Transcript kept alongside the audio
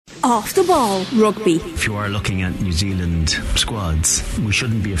Off the Ball Rugby. If you are looking at New Zealand squads, we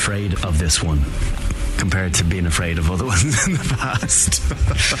shouldn't be afraid of this one compared to being afraid of other ones in the past.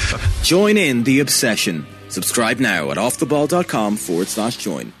 Join in the obsession. Subscribe now at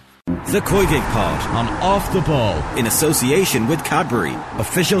offtheball.com/join. The COYGIG Pod on Off the Ball in association with Cadbury,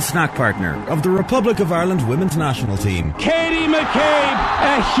 official snack partner of the Republic of Ireland women's national team. Katie McCabe,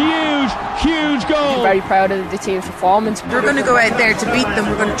 a huge goal. I'm very proud of the team's performance. We're going to go out there to beat them.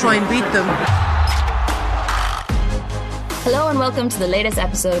 We're going to try and beat them. Hello and welcome to the latest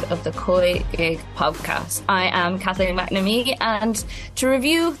episode of the COYGIG podcast. I am Kathleen McNamee, and to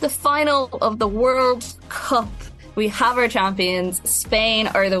review the final of the World Cup, we have our champions. Spain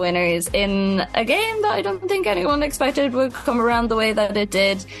are the winners in a game that I don't think anyone expected would come around the way that it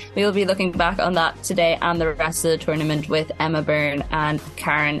did. We will be looking back on that today and the rest of the tournament with Emma Byrne and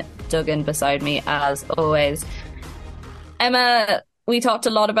Karen Duggan beside me as always. Emma, we talked a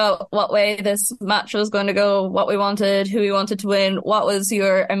lot about what way this match was going to go, what we wanted, who we wanted to win. What was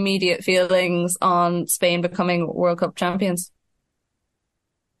your immediate feelings on Spain becoming World Cup champions?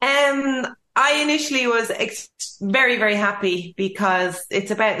 I initially was very, very happy because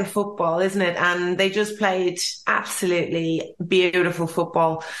it's about the football, isn't it? And they just played absolutely beautiful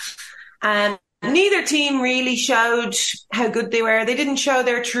football. Neither team really showed how good they were. They didn't show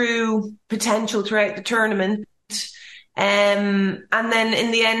their true potential throughout the tournament. And then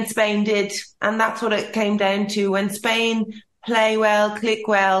in the end, Spain did. And that's what it came down to. When Spain play well, click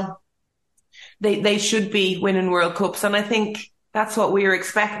well, they should be winning World Cups. And I think that's what we were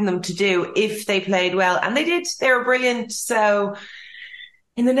expecting them to do if they played well. And they did. They were brilliant. So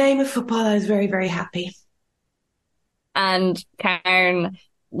in the name of football, I was very, very happy. And Karen,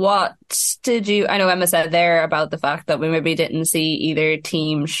 what did you... I know Emma said there about the fact that we maybe didn't see either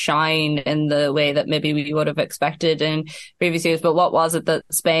team shine in the way that maybe we would have expected in previous years. But what was it that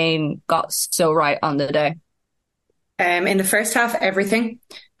Spain got so right on the day? In the first half, everything.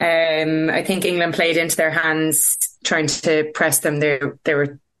 I think England played into their hands, trying to press them. They're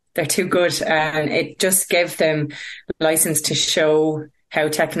too good, and it just gave them license to show how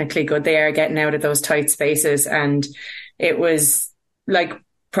technically good they are getting out of those tight spaces. And it was like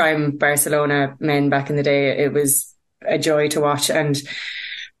prime Barcelona men back in the day. It was a joy to watch. And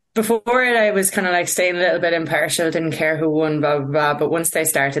before it, I was kind of like staying a little bit impartial, didn't care who won, blah, blah, blah. But once they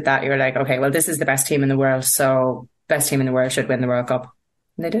started that, you're like, okay, well, this is the best team in the world. So best team in the world should win the World Cup.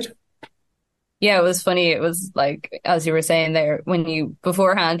 And they did. Yeah, it was funny. It was like, as you were saying there, when you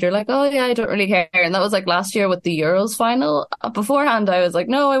beforehand, you're like, oh yeah, I don't really care. And that was like last year with the Euros final. Beforehand, I was like,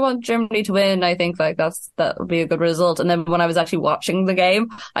 no, I want Germany to win. I think like that would be a good result. And then when I was actually watching the game,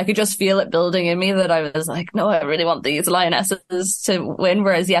 I could just feel it building in me that I was like, no, I really want these Lionesses to win.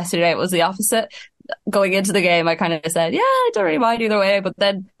 Whereas yesterday it was the opposite. Going into the game, I kind of said, yeah, I don't really mind either way. But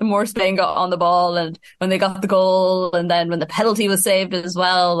then the more Spain got on the ball, and when they got the goal, and then when the penalty was saved as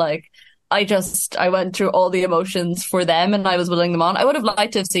well, like I went through all the emotions for them, and I was willing them on. I would have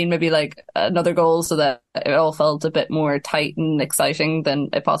liked to have seen maybe like another goal so that it all felt a bit more tight and exciting than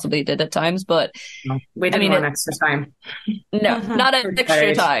it possibly did at times. But no, we didn't want extra time. No, not an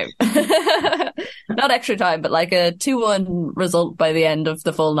extra time. Not extra time, but like a 2-1 result by the end of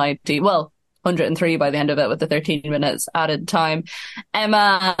the full 90. Well, 103 by the end of it with the 13 minutes added time.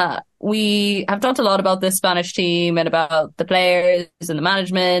 Emma, we have talked a lot about this Spanish team and about the players and the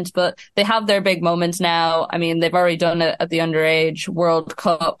management, but they have their big moments now. I mean, they've already done it at the underage World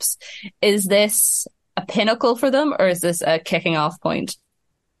Cups. Is this a pinnacle for them, or is this a kicking off point?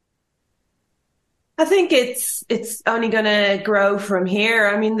 I think it's only going to grow from here.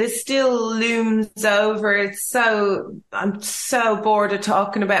 I mean, this still looms over. I'm so bored of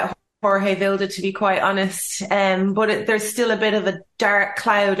talking about Jorge Vilda, to be quite honest. But there's still a bit of a dark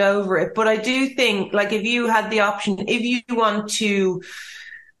cloud over it. But I do think, like, if you had the option, if you want to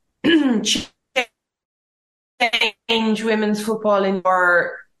change women's football in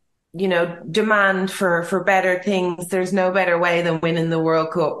your, demand for better things, there's no better way than winning the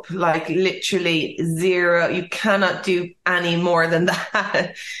World Cup. Like, literally zero. You cannot do any more than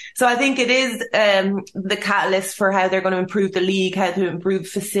that. So I think it is the catalyst for how they're going to improve the league, how to improve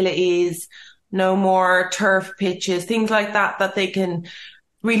facilities, no more turf pitches, things like that they can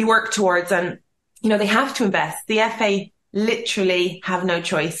really work towards. And, they have to invest. The FA literally have no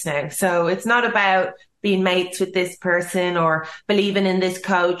choice now. So it's not about being mates with this person or believing in this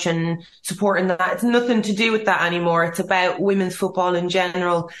coach and supporting that. It's nothing to do with that anymore. It's about women's football in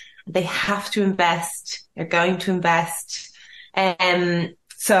general. They have to invest. They're going to invest.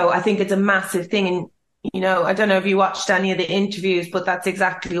 So I think it's a massive thing. And, I don't know if you watched any of the interviews, but that's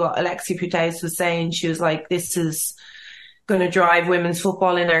exactly what Alexia Putellas was saying. She was like, this is going to drive women's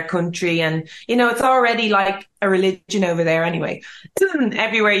football in our country. And, you know, it's already like a religion over there anyway.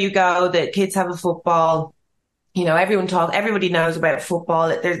 Everywhere you go, the kids have a football. You know, everybody knows about football.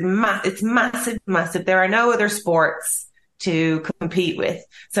 It's massive, massive. There are no other sports to compete with.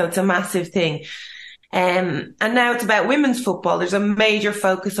 So it's a massive thing. And now it's about women's football. There's a major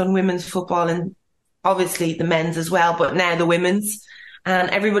focus on women's football and obviously the men's as well, but now the women's.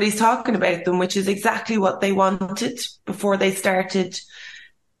 And everybody's talking about them, which is exactly what they wanted before they started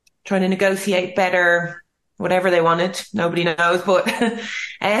trying to negotiate better, whatever they wanted. Nobody knows. But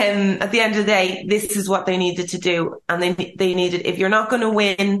at the end of the day, this is what they needed to do. And they needed, if you're not going to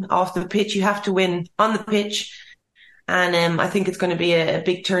win off the pitch, you have to win on the pitch. And I think it's going to be a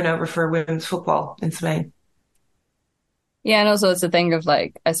big turnover for women's football in Spain. Yeah, and also it's a thing of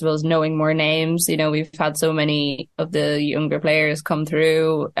like, I suppose, knowing more names. You know, we've had so many of the younger players come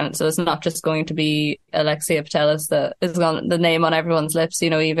through, and so it's not just going to be Alexia Putellas that is the name on everyone's lips. You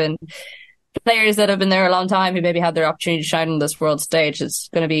know, even players that have been there a long time who maybe had their opportunity to shine on this world stage, it's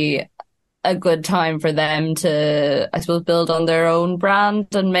going to be a good time for them to, I suppose, build on their own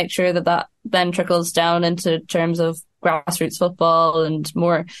brand and make sure that then trickles down into terms of grassroots football and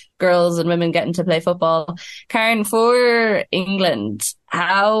more girls and women getting to play football. Karen, for England,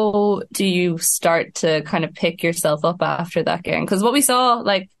 how do you start to kind of pick yourself up after that game? Because what we saw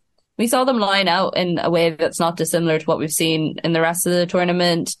them line out in a way that's not dissimilar to what we've seen in the rest of the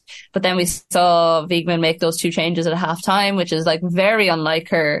tournament. But then we saw Wiegman make those 2 changes at halftime, which is like very unlike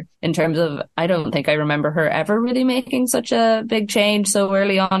her in terms of, I don't think I remember her ever really making such a big change so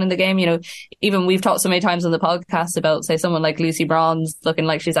early on in the game. You know, even we've talked so many times on the podcast about, say, someone like Lucy Bronze looking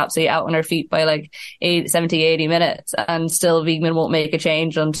like she's absolutely out on her feet by like 70, 80 minutes, and still Wiegman won't make a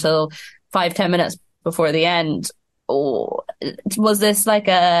change until 5-10 minutes before the end. Oh, was this like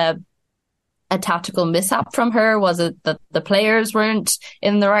a tactical mishap from her? Was it that the players weren't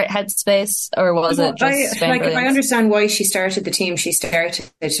in the right headspace, or was it just I understand why she started the team she started.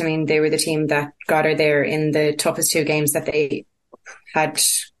 I mean, they were the team that got her there in the toughest 2 games that they had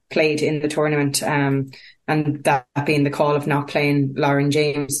played in the tournament, and that being the call of not playing Lauren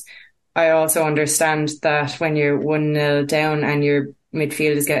James. I also understand that when you're 1-0 down and your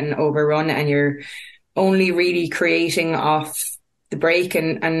midfield is getting overrun and you're only really creating off the break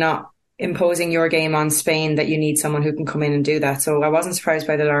and not imposing your game on Spain, that you need someone who can come in and do that. So I wasn't surprised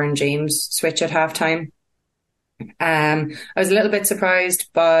by the Lauren James switch at halftime. I was a little bit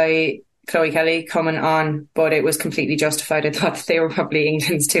surprised by Chloe Kelly coming on, but it was completely justified. I thought that they were probably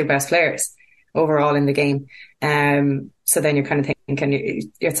England's 2 best players overall in the game. So then you're kind of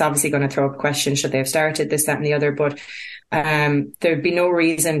thinking, it's obviously going to throw up a question, should they have started this, that and the other? But there'd be no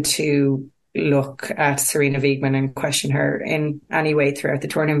reason to look at Sarina Wiegman and question her in any way throughout the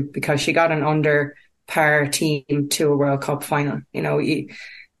tournament, because she got an under par team to a World Cup final. You know,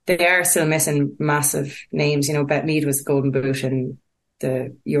 they are still missing massive names. You know, Bette Mead was Golden Boot in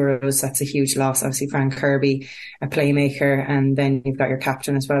the Euros. That's a huge loss. Obviously, Fran Kirby, a playmaker, and then you've got your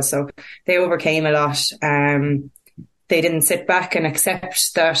captain as well. So they overcame a lot. They didn't sit back and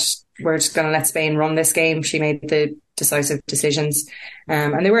accept that we're just going to let Spain run this game. She made the decisive decisions.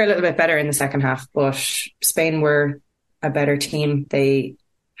 And they were a little bit better in the second half, but Spain were a better team. They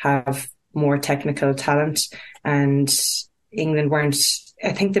have more technical talent, and England weren't.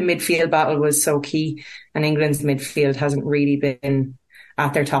 I think the midfield battle was so key, and England's midfield hasn't really been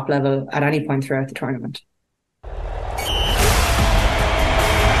at their top level at any point throughout the tournament.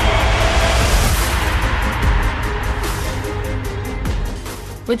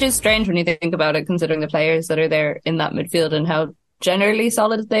 Which is strange when you think about it, considering the players that are there in that midfield and how generally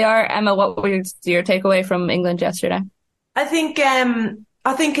solid they are. Emma, what was your takeaway from England yesterday? I think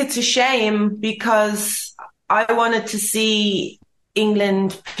it's a shame, because I wanted to see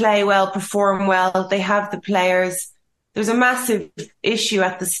England play well, perform well. They have the players. There's a massive issue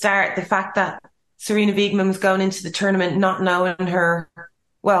at the start, the fact that Sarina Wiegman was going into the tournament not knowing her.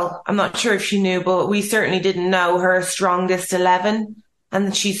 Well, I'm not sure if she knew, but we certainly didn't know her strongest 11.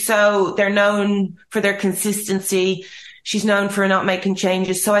 And they're known for their consistency. She's known for not making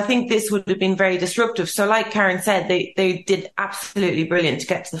changes. So I think this would have been very disruptive. So like Karen said, they did absolutely brilliant to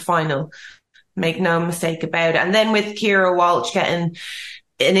get to the final. Make no mistake about it. And then with Kira Walsh getting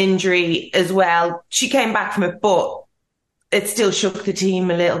an injury as well, she came back from it, but it still shook the team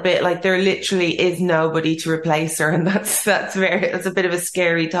a little bit. Like, there literally is nobody to replace her. And that's a bit of a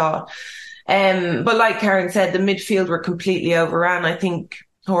scary thought. But like Karen said, the midfield were completely overrun. I think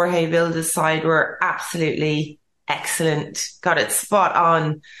Jorge Vilda's side were absolutely excellent. Got it spot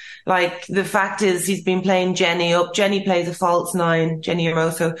on. Like, the fact is, he's been playing Jenny up. Jenny plays a false 9, Jenny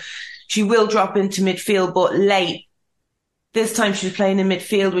Hermoso. She will drop into midfield, but late. This time she was playing in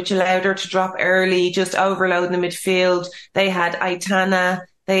midfield, which allowed her to drop early, just overload the midfield. They had Aitana,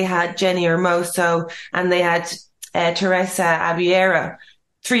 they had Jenny Hermoso, and they had Teresa Abiera.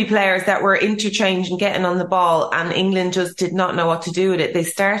 3 players that were interchanging, getting on the ball, and England just did not know what to do with it. They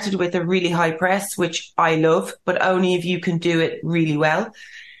started with a really high press, which I love, but only if you can do it really well.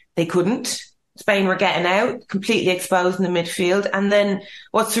 They couldn't. Spain were getting out, completely exposed in the midfield. And then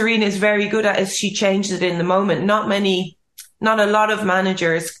what Serena is very good at is she changed it in the moment. Not a lot of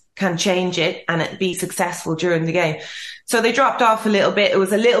managers can change it and it be successful during the game. So they dropped off a little bit. It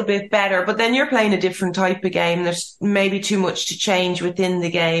was a little bit better, but then you're playing a different type of game. There's maybe too much to change within the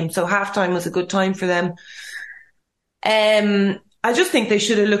game. So halftime was a good time for them. I just think they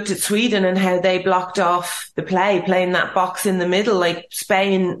should have looked at Sweden and how they blocked off the play, playing that box in the middle. Like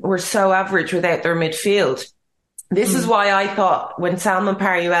Spain were so average without their midfield. This is why I thought when Salma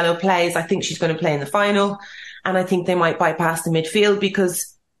Paralluelo plays, I think she's going to play in the final. And I think they might bypass the midfield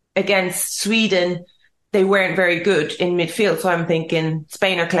because against Sweden, they weren't very good in midfield. So I'm thinking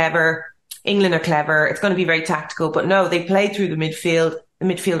Spain are clever, England are clever. It's going to be very tactical. But no, they played through the midfield. The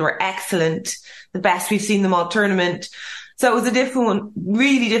midfield were excellent. The best we've seen them all tournament. So it was a different one,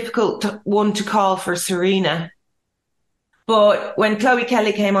 really difficult one to call for Serena. But when Chloe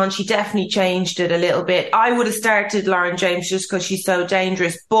Kelly came on, she definitely changed it a little bit. I would have started Lauren James just because she's so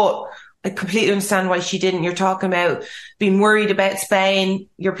dangerous, but I completely understand why she didn't. You're talking about being worried about Spain,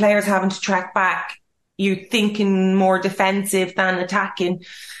 your players having to track back, you thinking more defensive than attacking.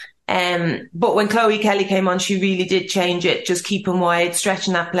 But when Chloe Kelly came on, she really did change it, just keeping wide,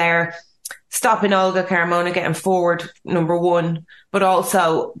 stretching that player, stopping Olga Carmona getting forward, number one, but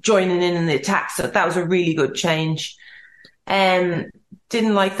also joining in the attack. So that was a really good change.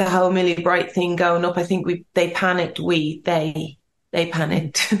 Didn't like the whole Millie Bright thing going up. I think they panicked. They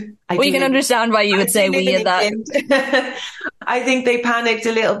panicked. Well, you can understand why you would say we in that. I think they panicked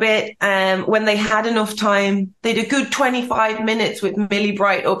a little bit when they had enough time. They did a good 25 minutes with Millie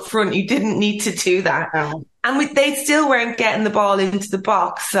Bright up front. You didn't need to do that. Oh. And they still weren't getting the ball into the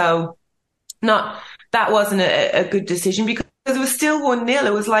box. So that wasn't a good decision because it was still 1-0.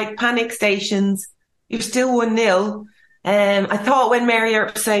 It was like panic stations. You're still 1-0. I thought when Mary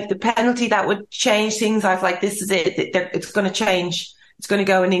Earp saved the penalty, that would change things. I was like, this is it. It's going to change. It's going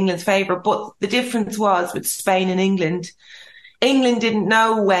to go in England's favour. But the difference was with Spain and England didn't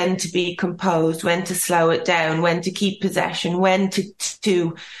know when to be composed, when to slow it down, when to keep possession, when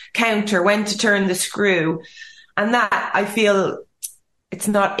to counter, when to turn the screw. And that, I feel, it's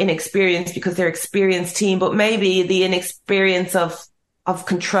not inexperienced because they're an experienced team, but maybe the inexperience of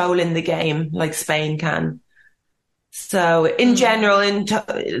controlling the game like Spain can. So in general,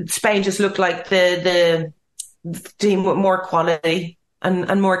 Spain just looked like the team with more quality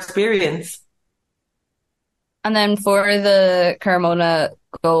and more experience. And then for the Carmona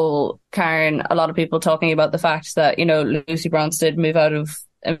goal, Karen, a lot of people talking about the fact that, Lucy Bronze did move out of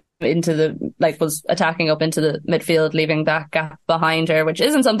into the, was attacking up into the midfield, leaving that gap behind her, which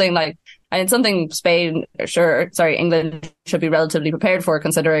isn't something and it's something England should be relatively prepared for,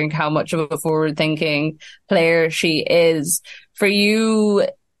 considering how much of a forward-thinking player she is. For you,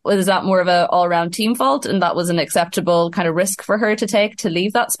 was that more of a all-round team fault and that was an acceptable kind of risk for her to take to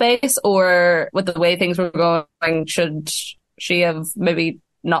leave that space? Or with the way things were going, should she have maybe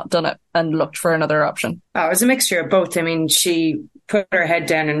not done it and looked for another option? Oh, it was a mixture of both. I mean, she put her head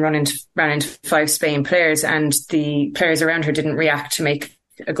down and ran into 5 Spain players, and the players around her didn't react to make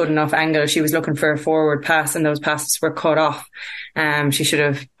a good enough angle. She was looking for a forward pass and those passes were cut off. She should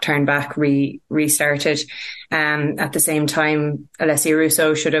have turned back, restarted. At the same time, Alessia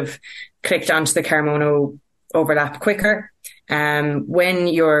Russo should have clicked onto the Carmona overlap quicker. When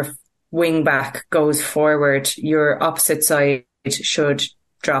your wing back goes forward, your opposite side should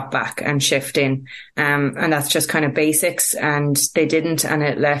drop back and shift in. And that's just kind of basics, and they didn't, and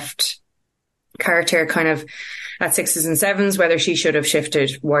it left Carter kind of at 6s and 7s, whether she should have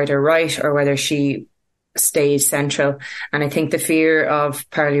shifted wider right or whether she stayed central. And I think the fear of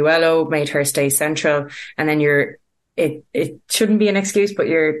Paralluelo made her stay central, and then it shouldn't be an excuse, but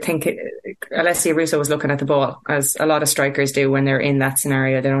you're thinking Alessia Russo was looking at the ball, as a lot of strikers do when they're in that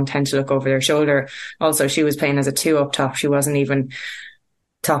scenario. They don't tend to look over their shoulder. Also, she was playing as a 2 up top. She wasn't even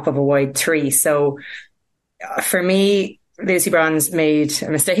top of a wide 3. So for me, Lucy Bronze made a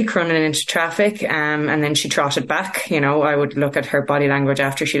mistake running into traffic, and then she trotted back. I would look at her body language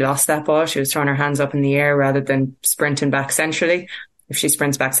after she lost that ball. She was throwing her hands up in the air rather than sprinting back centrally. If she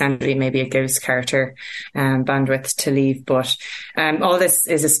sprints back centrally, maybe it gives Carter bandwidth to leave. But all this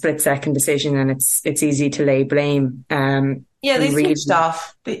is a split-second decision, and it's easy to lay blame. Yeah, they switched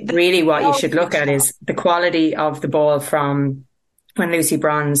off. Really what you should look at is the quality of the ball from when Lucy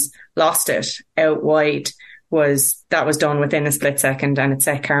Bronze lost it out wide. That was done within a split second, and it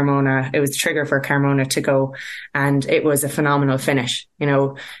set Carmona. It was the trigger for Carmona to go, and it was a phenomenal finish. You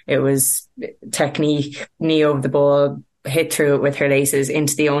know, it was technique, knee over the ball, hit through it with her laces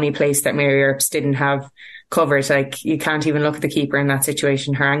into the only place that Mary Earps didn't have covered. Like, you can't even look at the keeper in that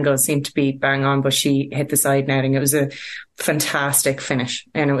situation. Her angles seemed to be bang on, but she hit the side netting. It was a fantastic finish,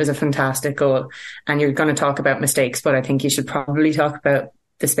 and it was a fantastic goal. And you're going to talk about mistakes, but I think you should probably talk about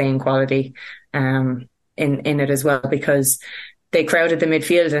the Spain quality in it as well, because they crowded the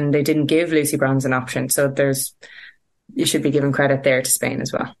midfield and they didn't give Lucy Bronze an option. So you should be giving credit there to Spain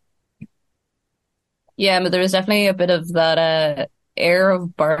as well. Yeah, but there was definitely a bit of that air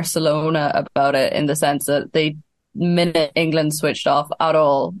of Barcelona about it, in the sense that the minute England switched off at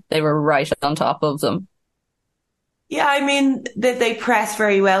all, they were right on top of them. Yeah, I mean, they press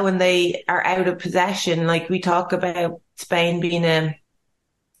very well when they are out of possession. Like, we talk about Spain being a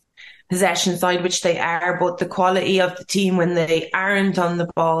possession side, which they are, but the quality of the team when they aren't on the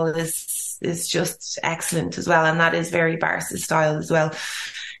ball is just excellent as well. And that is very Barca style as well.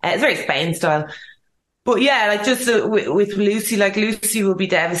 It's very Spain style. But yeah, like, just with Lucy, like, Lucy will be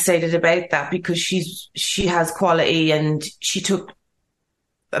devastated about that, because she has quality, and she took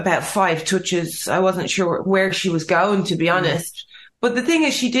about 5 touches. I wasn't sure where she was going, to be honest. But the thing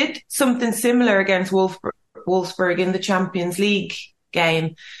is, she did something similar against Wolfsburg in the Champions League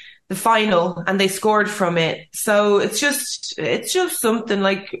game, the final, and they scored from it. So it's just something.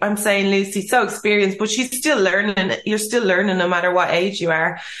 Like I'm saying, Lucy's so experienced, but she's still learning. You're still learning no matter what age you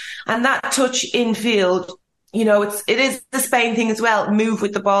are. And that touch in field, you know, it is the Spain thing as well. Move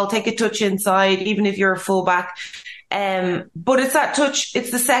with the ball, take a touch inside, even if you're a fullback. But it's that touch,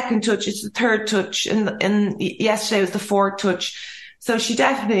 it's the second touch, it's the third touch, and yesterday was the fourth touch. So she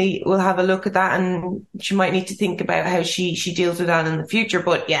definitely will have a look at that, and she might need to think about how she deals with that in the future.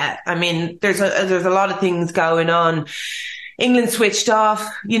 But yeah, I mean, there's a lot of things going on. England switched off,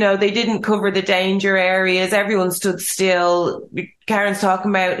 you know, they didn't cover the danger areas. Everyone stood still. Karen's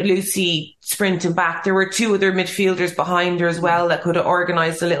talking about Lucy sprinting back. There were 2 other midfielders behind her as well that could have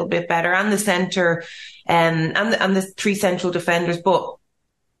organised a little bit better, and the centre, and the 3 central defenders. But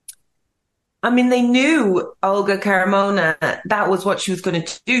I mean, they knew Olga Carmona, that was what she was going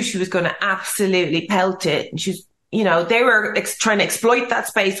to do. She was going to absolutely pelt it. And she's, you know, they were trying to exploit that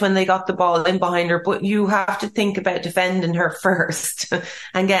space when they got the ball in behind her. But you have to think about defending her first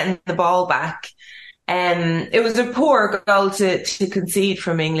and getting the ball back. It was a poor goal to concede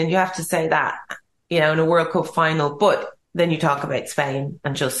from England. You have to say that, you know, in a World Cup final. But then you talk about Spain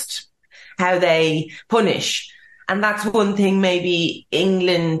and just how they punish. And that's one thing maybe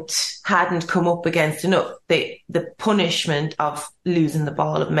England hadn't come up against enough, the punishment of losing the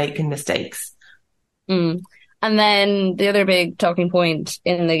ball, of making mistakes. And then the other big talking point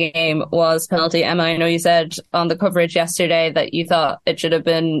in the game was penalty. Emma, I know you said on the coverage yesterday that you thought it should have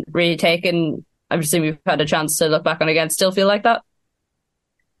been retaken. I'm assuming you've had a chance to look back on it again. Still feel like that?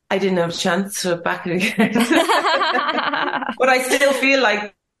 I didn't have a chance to look back at it again. But I still feel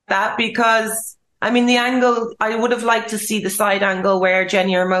like that, because I mean, the angle, I would have liked to see the side angle where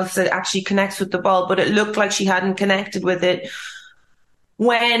Jenny Hermosa actually connects with the ball, but it looked like she hadn't connected with it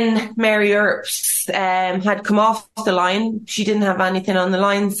when Mary Earps had come off the line. She didn't have anything on the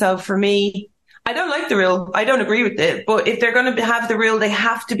line. So for me, I don't like the rule. I don't agree with it. But if they're going to have the rule, they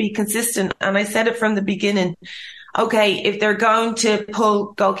have to be consistent. And I said it from the beginning. Okay, if they're going to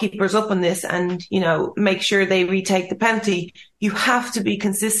pull goalkeepers up on this and, you know, make sure they retake the penalty, you have to be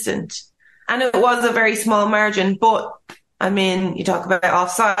consistent. And it was a very small margin, but I mean, you talk about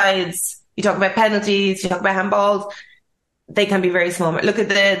offsides, you talk about penalties, you talk about handballs, they can be very small. Look at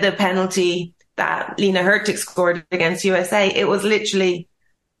the penalty that Lena Hurtig scored against USA. It was literally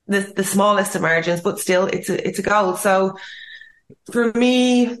the smallest of margins, but still it's a goal. So for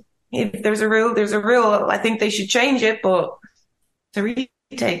me, if there's a rule, there's a rule. I think they should change it, but it's a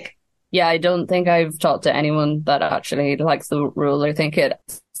retake. Yeah, I don't think I've talked to anyone that actually likes the rule. I think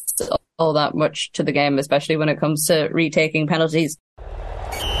it's all that much to the game, especially when it comes to retaking penalties.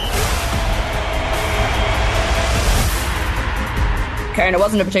 Karen, it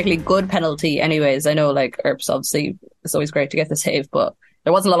wasn't a particularly good penalty anyways. I know, like, Earps, obviously, it's always great to get the save, but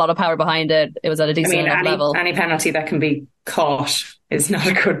there wasn't a lot of power behind it. It was at a decent level. Any penalty that can be caught is not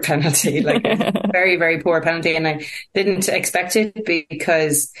a good penalty. Like, very, very poor penalty. And I didn't expect it,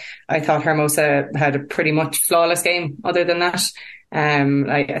 because I thought Hermosa had a pretty much flawless game other than that.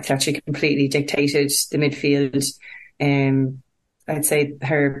 I thought she completely dictated the midfield. I'd say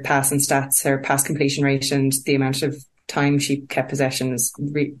her passing stats, her pass completion rate, and the amount of time she kept possessions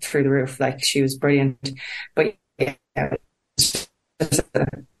through the roof. Like, she was brilliant. But yeah, it was just a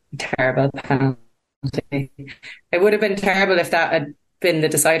terrible penalty. It would have been terrible if that had been the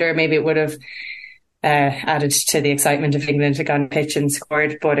decider. Maybe it would have added to the excitement if England had gone pitch and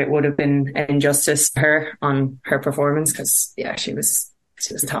scored, but it would have been an injustice to her on her performance, because she was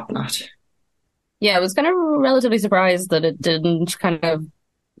top notch. Yeah, I was kind of relatively surprised that it didn't kind of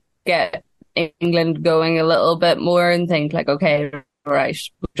get England going a little bit more and think like, okay, right,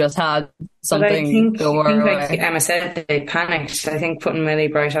 we just had something go our way. Like Emma said, they panicked. I think putting Millie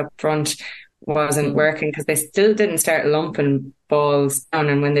Bright up front wasn't working, because they still didn't start lumping balls down,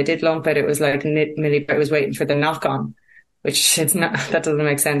 and when they did lump it, it was like Millie Bright was waiting for the knock on, which is not, that doesn't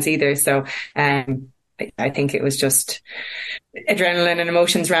make sense either. So I think it was just adrenaline and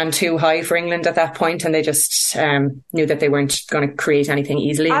emotions ran too high for England at that point, and they just knew that they weren't going to create anything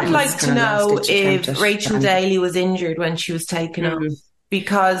easily. I'd like to know if Rachel Daly was injured when she was taken off,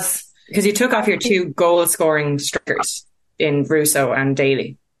 because you took off your two goal scoring strikers in Russo and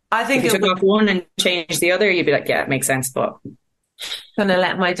Daly. I think if you took off one and changed the other, you'd be like, yeah, it makes sense. But gonna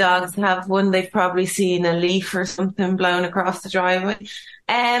let my dogs have one. They've probably seen a leaf or something blown across the driveway.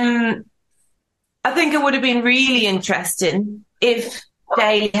 I think it would have been really interesting if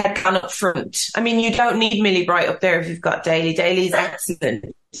Daly had gone up front. I mean, you don't need Millie Bright up there if you've got Daly. Daly's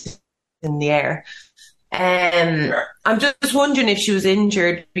excellent in the air. I'm just wondering if she was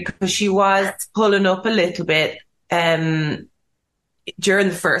injured, because she was pulling up a little bit during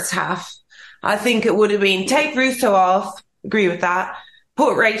the first half. I think it would have been take Russo off, agree with that,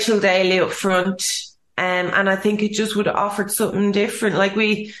 put Rachel Daly up front, and I think it just would have offered something different.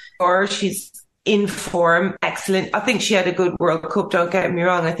 She's in form, excellent. I think she had a good World Cup, don't get me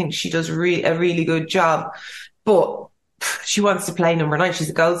wrong. I think she does a really good job, but she wants to play number 9. She's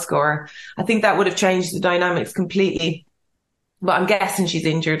a goal scorer. I think that would have changed the dynamics completely, but I'm guessing she's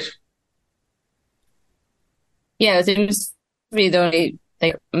injured. Yeah, it seems to be the only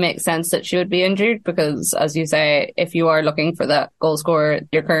thing that makes sense that she would be injured, because, as you say, if you are looking for that goal scorer,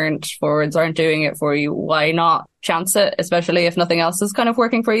 your current forwards aren't doing it for you. Why not chance it, especially if nothing else is kind of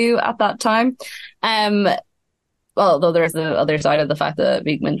working for you at that time? Well, though there's the other side of the fact that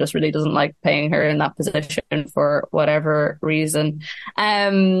Beekman just really doesn't like paying her in that position for whatever reason.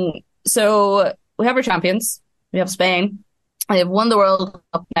 So we have our champions. We have Spain. They've won the World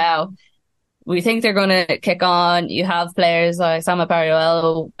Cup now. We think they're going to kick on. You have players like Sama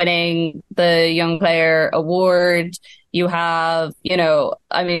Pariuelo winning the Young Player Award. You have,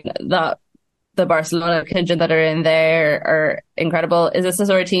 the Barcelona contingent that are in there are incredible. Is this the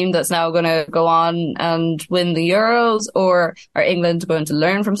sort of team that's now going to go on and win the Euros, or are England going to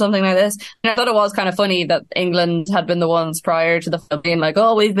learn from something like this? And I thought it was kind of funny that England had been the ones prior to the final being like,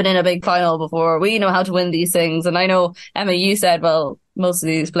 oh, we've been in a big final before, we know how to win these things. And I know, Emma, you said, well, most of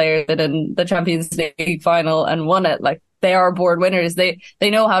these players did in the Champions League final and won it. Like, they are board winners. They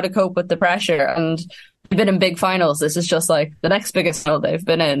know how to cope with the pressure, and they've been in big finals. This is just like the next biggest final they've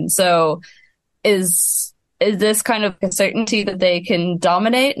been in. So is this kind of a certainty that they can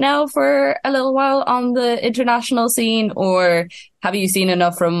dominate now for a little while on the international scene, or have you seen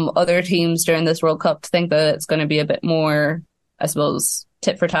enough from other teams during this World Cup to think that it's going to be a bit more, I suppose,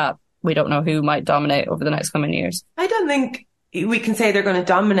 tit for tat? We don't know who might dominate over the next coming years. I don't think we can say they're going to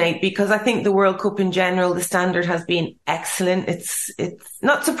dominate, because I think the World Cup in general, the standard has been excellent. It's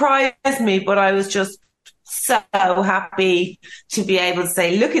not surprised me, but I was just so happy to be able to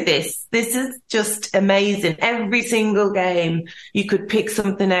say, look at this. This is just amazing. Every single game, you could pick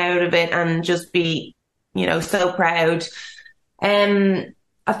something out of it and just be, so proud. I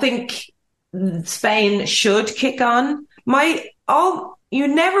think Spain should kick on. You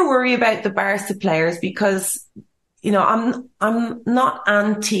never worry about the Barca players, because I'm not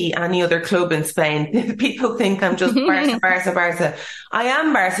anti any other club in Spain. People think I'm just Barca. I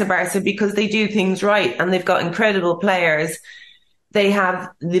am Barca because they do things right, and they've got incredible players. They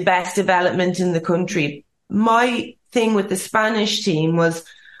have the best development in the country. My thing with the Spanish team was,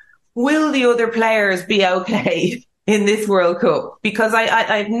 will the other players be okay in this World Cup? Because I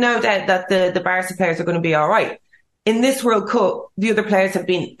have no doubt that the Barca players are going to be all right. In this World Cup, the other players have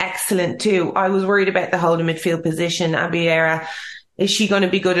been excellent too. I was worried about the holding midfield position. Abiera, is she going to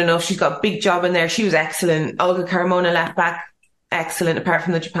be good enough? She's got a big job in there. She was excellent. Olga Carmona left back, excellent, apart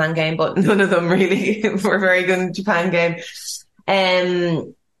from the Japan game, but none of them really were very good in the Japan game.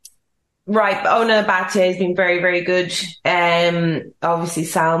 Right, Ona Abate has been very, very good. Obviously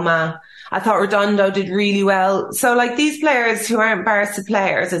Salma. I thought Redondo did really well. So these players who aren't Barca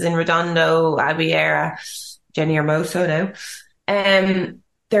players, as in Redondo, Abiera, Jenny Hermoso now,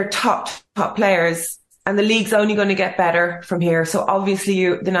 they're top players. and the league's only going to get better from here. So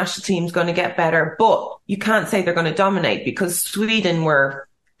obviously the national team's going to get better, but you can't say they're going to dominate because Sweden were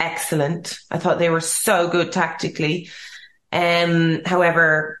excellent. I thought they were so good tactically.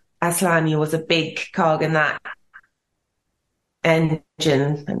 However, Aslani was a big cog in that engine,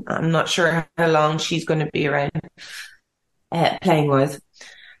 and I'm not sure how long she's going to be around playing with.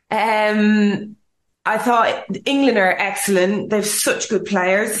 I thought England are excellent. They've such good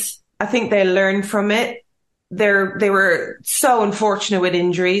players. I think they'll learn from it. They were so unfortunate with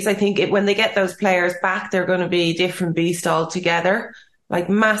injuries. I think when they get those players back, they're going to be a different beast altogether. Like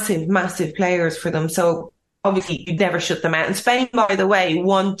massive, massive players for them. So obviously you'd never shut them out. And Spain, by the way,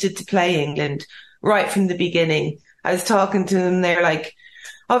 wanted to play England right from the beginning. I was talking to them. They're like,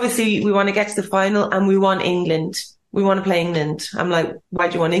 obviously we want to get to the final and we want England. We want to play England. I'm like, why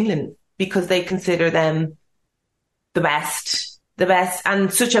do you want England? Because they consider them the best,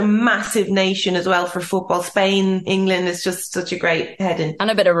 and such a massive nation as well for football. Spain, England is just such a great heading. And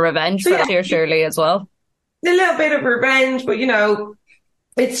a bit of revenge for here, surely, as well. A little bit of revenge, but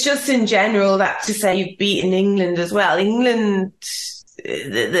it's just in general that to say you've beaten England as well. England,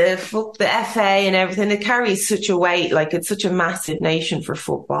 the FA and everything, it carries such a weight. Like, it's such a massive nation for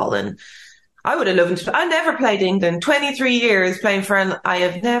football, and I would have loved to. I never played England. 23 years playing for, and I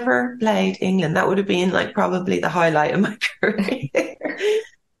have never played England. That would have been like probably the highlight of my career.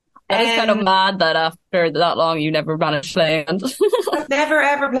 It's kind of mad that after that long you never managed to play England. I've never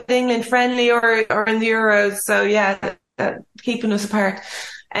ever played England friendly or in the Euros. So yeah, keeping us apart.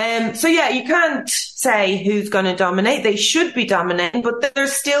 So yeah, you can't say who's going to dominate. They should be dominating, but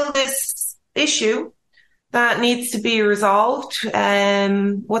there's still this issue that needs to be resolved.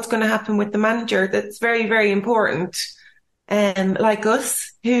 What's going to happen with the manager? That's very, very important. Like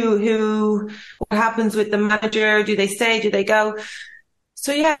us, what happens with the manager? Do they stay? Do they go?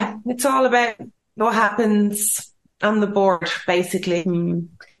 So yeah, it's all about what happens on the board, basically.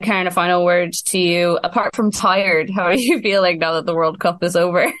 Karen, a final word to you. Apart from tired, how are you feeling now that the World Cup is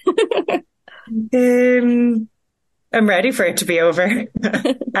over? I'm ready for it to be over.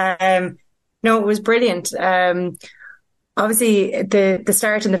 No, it was brilliant. Obviously, the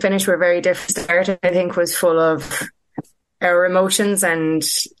start and the finish were very different. The start, I think, was full of our emotions and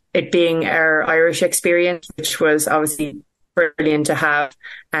it being our Irish experience, which was obviously brilliant to have,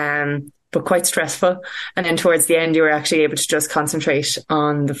 but quite stressful. And then towards the end, you were actually able to just concentrate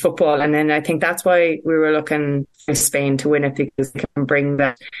on the football. And then I think that's why we were looking for Spain to win it, because they can bring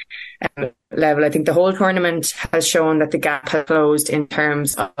that level. I think the whole tournament has shown that the gap has closed in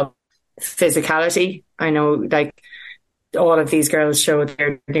terms of physicality. I know, like, all of these girls show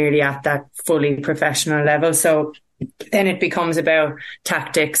they're nearly at that fully professional level. So then it becomes about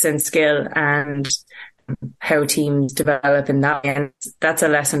tactics and skill and how teams develop in that. And that's a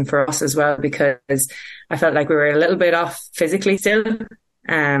lesson for us as well, because I felt like we were a little bit off physically still.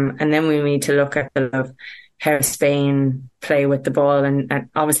 And then we need to look at how Spain play with the ball. And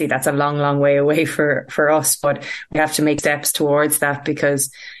obviously that's a long, long way away for us, but we have to make steps towards that,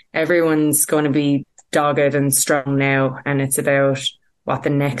 because everyone's going to be dogged and strong now, and it's about what the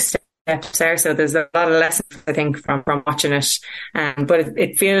next steps are. So there's a lot of lessons, I think, from watching it. But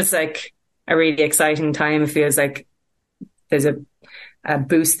it feels like a really exciting time. It feels like there's a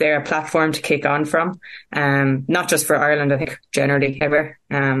boost there, a platform to kick on from. Not just for Ireland, I think generally ever.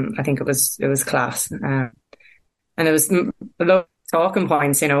 I think it was class. And it was a lot of talking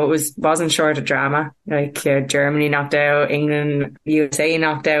points, it wasn't short of drama. Like Germany knocked out England, USA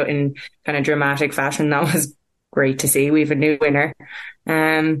knocked out in kind of dramatic fashion. That was great to see. We have a new winner.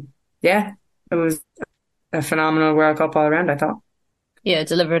 Yeah, it was a phenomenal World Cup all around, I thought. Yeah,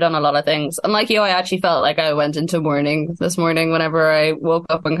 delivered on a lot of things. And like you, I actually felt like I went into mourning this morning whenever I woke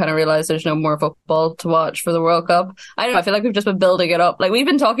up and kind of realised there's no more football to watch for the World Cup. I don't know, I feel like we've just been building it up. Like, we've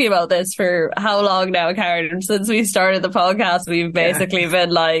been talking about this for how long now, Karen? Since we started the podcast, we've basically been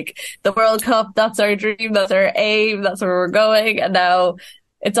like, the World Cup, that's our dream, that's our aim, that's where we're going. And now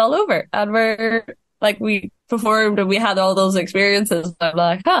it's all over. And we're like, we performed and we had all those experiences. I'm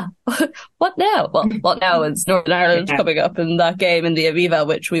like, what now? Well, what now is Northern Ireland coming up in that game in the Aviva,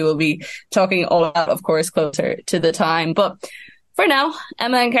 which we will be talking all about, of course, closer to the time. But for now,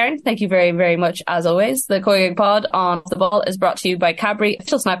 Emma and Karen, thank you very, very much as always. The COYGIG pod on the ball is brought to you by Cadbury,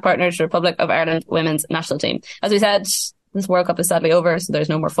 official snack partner to the Republic of Ireland women's national team. As we said, this World Cup is sadly over, so there's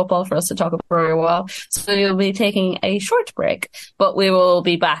no more football for us to talk about for a while. So we'll be taking a short break, but we will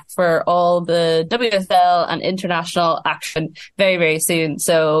be back for all the WSL and international action very, very soon.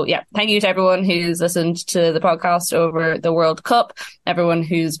 So yeah, thank you to everyone who's listened to the podcast over the World Cup, everyone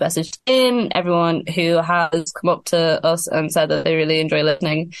who's messaged in, everyone who has come up to us and said that they really enjoy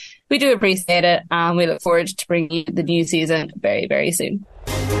listening. We do appreciate it, and we look forward to bringing you the new season very, very soon.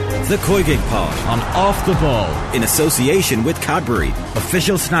 The COYGIG Pod on Off the Ball, in association with Cadbury,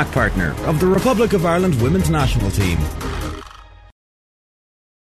 official snack partner of the Republic of Ireland women's national team.